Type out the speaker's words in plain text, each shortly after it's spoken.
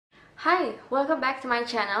Hi, welcome back to my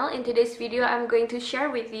channel. In today's video, I'm going to share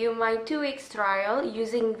with you my 2 weeks trial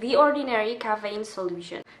using The Ordinary caffeine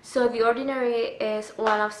solution. So The Ordinary is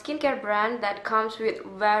one of skincare brand that comes with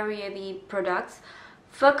variety products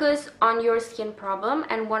focus on your skin problem,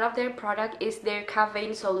 and one of their product is their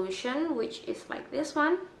caffeine solution, which is like this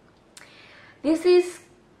one. This is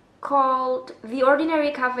called The Ordinary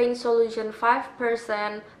Caffeine Solution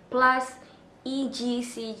 5% plus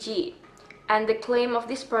EGCG. And the claim of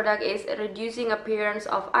this product is reducing appearance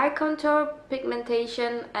of eye contour,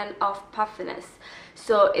 pigmentation, and of puffiness.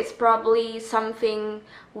 So it's probably something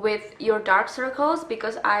with your dark circles,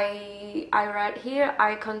 because I read here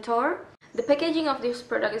eye contour. The packaging of this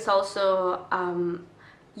product is also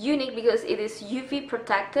unique because it is UV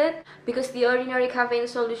protected, because the Ordinary caffeine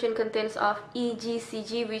solution contains of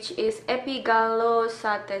EGCG, which is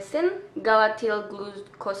epigallocatechin galatyl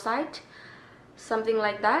glucoside, something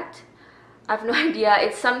like that. I have no idea.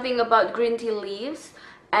 It's something about green tea leaves,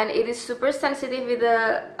 and it is super sensitive with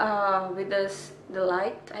the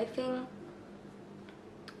light, I think.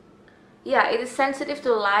 Yeah, it is sensitive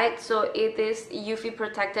to light, so it is UV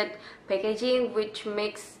protected packaging, which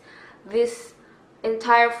makes this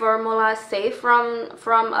entire formula safe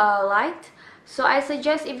from light. So I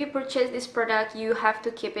suggest if you purchase this product, you have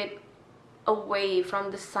to keep it away from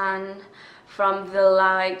the sun, from the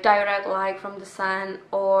light, direct light from the sun,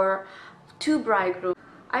 or too bright room.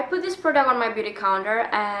 I put this product on my beauty counter,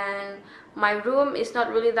 and my room is not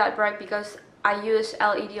really that bright because I use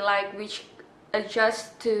LED light which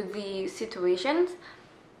adjusts to the situations.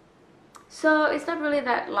 So it's not really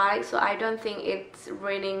that light, so I don't think it's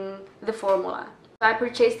ruining the formula. I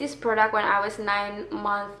purchased this product when I was 9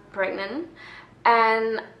 months pregnant,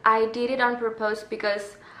 and I did it on purpose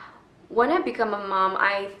because when I become a mom,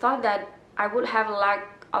 I thought that I would have a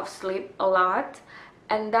lack of sleep a lot,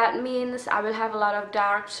 and that means I will have a lot of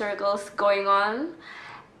dark circles going on.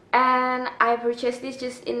 And I purchased this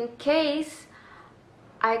just in case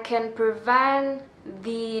I can prevent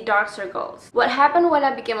the dark circles. What happened when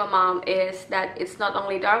I became a mom is that it's not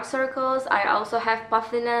only dark circles, I also have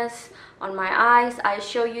puffiness on my eyes. I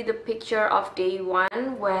show you the picture of day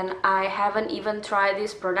 1 when I haven't even tried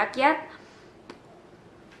this product yet.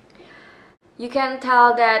 You can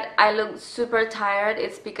tell that I look super tired.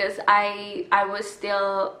 It's because I was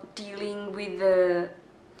still dealing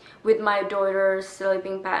with my daughter's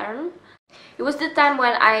sleeping pattern. It was the time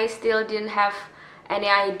when I still didn't have any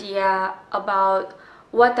idea about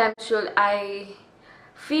what time should I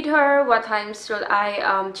feed her, what time should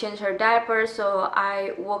I change her diaper. So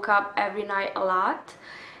I woke up every night a lot,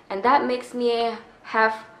 and that makes me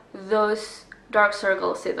have those dark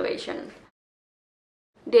circle situations.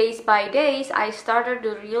 Days by days, I started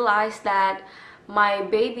to realize that my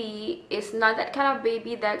baby is not that kind of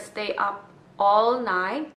baby that stay up all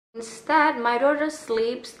night. Instead, my daughter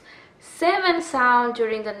sleeps 7 sound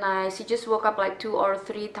during the night. She just woke up like 2 or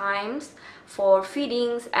 3 times for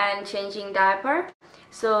feedings and changing diaper.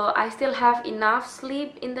 So I still have enough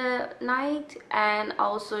sleep in the night, and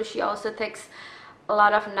also she also takes a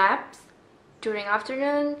lot of naps during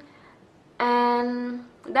afternoon, and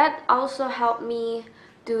that also helped me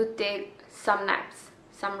to take some naps,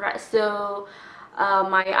 some rest. So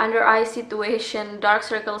my under eye situation, dark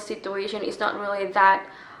circle situation is not really that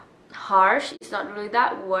harsh, it's not really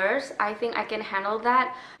that worse. I think I can handle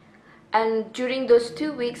that. And during those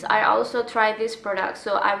 2 weeks, I also tried this product,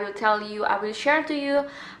 so I will share to you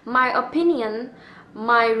my opinion,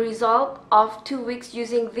 my result of 2 weeks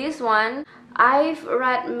using this one. I've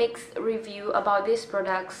read mixed review about this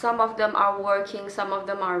product. Some of them are working, some of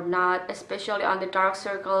them are not, especially on the dark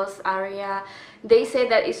circles area. They say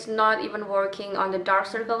that it's not even working on the dark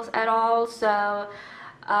circles at all. So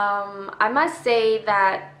I must say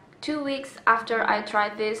that 2 weeks after I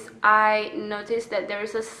tried this, I noticed that there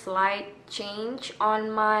is a slight change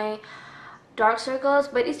on my dark circles,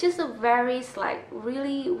 but it's just a very slight,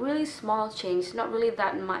 really small change, not really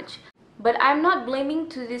that much. But I'm not blaming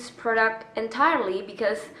to this product entirely,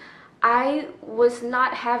 because I was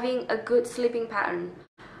not having a good sleeping pattern.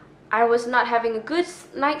 I was not having a good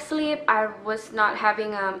night's sleep. I was not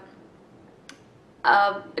having a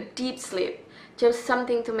deep sleep. Just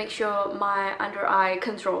something to make sure my under eye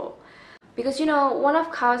control. Because you know, one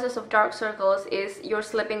of causes of dark circles is your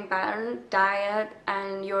sleeping pattern, diet,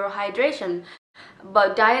 and your hydration.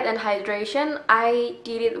 But diet and hydration, I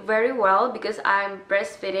did it very well because I'm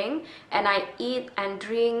breastfeeding and I eat and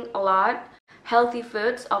drink a lot, healthy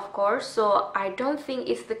foods of course, so I don't think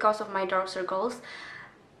it's the cause of my dark circles.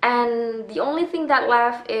 And the only thing that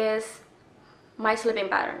left is my sleeping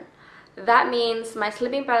pattern. That means my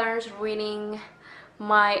sleeping pattern is ruining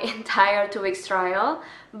my entire 2 weeks trial,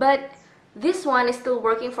 but this one is still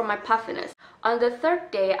working for my puffiness. On the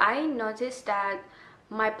 3rd day, I noticed that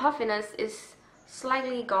my puffiness is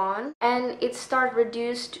slightly gone and it started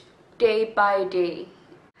reduced day by day.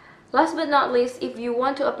 Last but not least, if you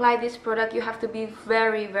want to apply this product, you have to be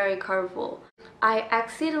very careful. I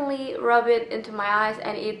accidentally rub it into my eyes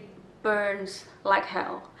and it burns like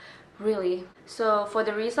hell, really. So for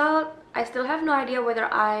the result, I still have no idea whether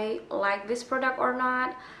I like this product or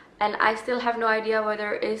not, and I still have no idea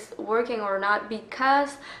whether it's working or not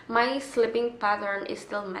because my sleeping pattern is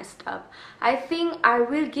still messed up. I think I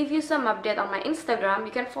will give you some update on my Instagram.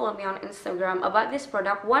 You can follow me on Instagram about this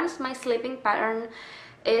product once my sleeping pattern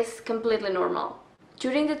is completely normal.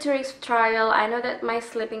 During the 2 weeks trial, I know that my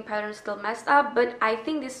sleeping pattern is still messed up, but I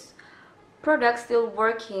think this product still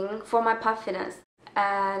working for my puffiness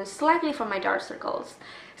and slightly for my dark circles.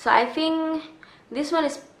 So I think this one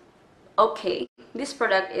is okay. This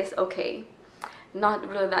product is okay. Not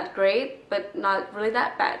really that great, but not really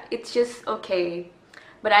that bad. It's just okay.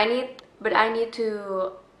 But I need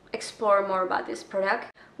to explore more about this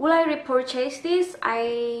product. Will I repurchase this?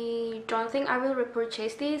 I don't think I will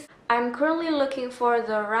repurchase this. I'm currently looking for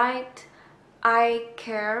the right eye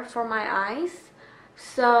care for my eyes,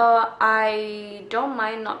 so I don't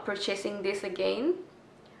mind not purchasing this again.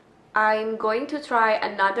 I'm going to try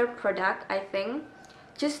another product, I think,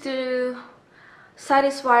 just to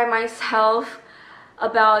satisfy myself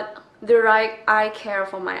about the right eye care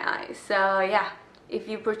for my eyes. So yeah, if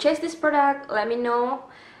you purchase this product, let me know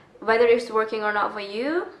whether it's working or not for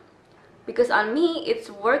you, because on me it's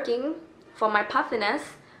working for my puffiness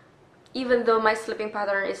even though my sleeping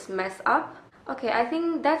pattern is messed up. Okay, I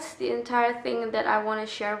think that's the entire thing that I want to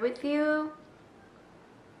share with you.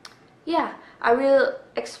 Yeah, I will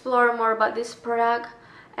explore more about this product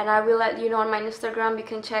and I will let you know on my Instagram. You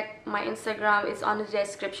can check my Instagram, it's on the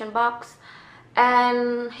description box.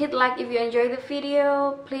 And hit like if you enjoyed the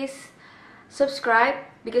video. Please subscribe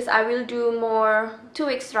because I will do more 2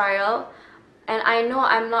 weeks trial. And I know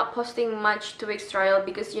I'm not posting much 2 weeks trial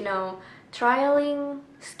because, you know, trialing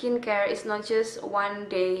skincare is not just one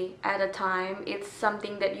day at a time. It's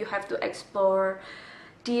something that you have to explore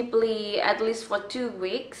deeply at least for 2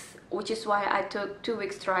 weeks, which is why I took 2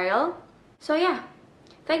 weeks trial. So yeah,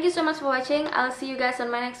 thank you so much for watching. I'll see you guys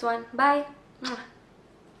on my next one. Bye.